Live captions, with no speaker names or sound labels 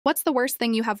What's the worst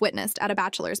thing you have witnessed at a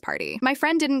bachelor's party? My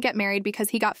friend didn't get married because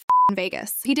he got in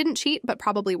Vegas. He didn't cheat, but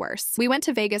probably worse. We went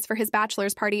to Vegas for his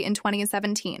bachelor's party in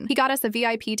 2017. He got us a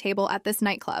VIP table at this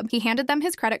nightclub. He handed them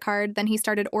his credit card, then he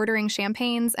started ordering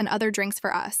champagnes and other drinks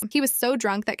for us. He was so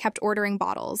drunk that kept ordering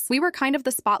bottles. We were kind of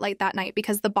the spotlight that night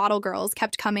because the bottle girls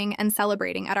kept coming and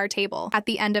celebrating at our table. At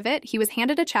the end of it, he was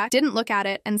handed a check, didn't look at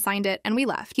it, and signed it, and we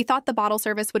left. He thought the bottle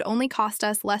service would only cost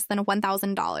us less than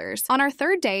 $1,000. On our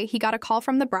third day, he got a call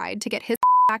from the bride to get his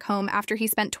back home after he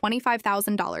spent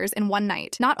 $25,000 in one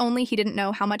night. Not only he didn't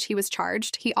know how much he was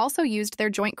charged, he also used their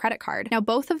joint credit card. Now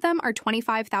both of them are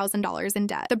 $25,000 in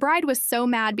debt. The bride was so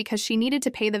mad because she needed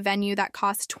to pay the venue that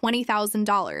cost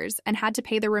 $20,000 and had to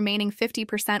pay the remaining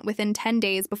 50% within 10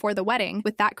 days before the wedding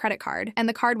with that credit card, and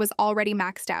the card was already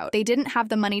maxed out. They didn't have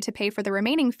the money to pay for the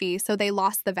remaining fee, so they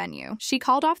lost the venue. She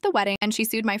called off the wedding and she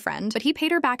sued my friend, but he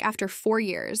paid her back after 4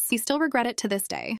 years. He still regrets it to this day.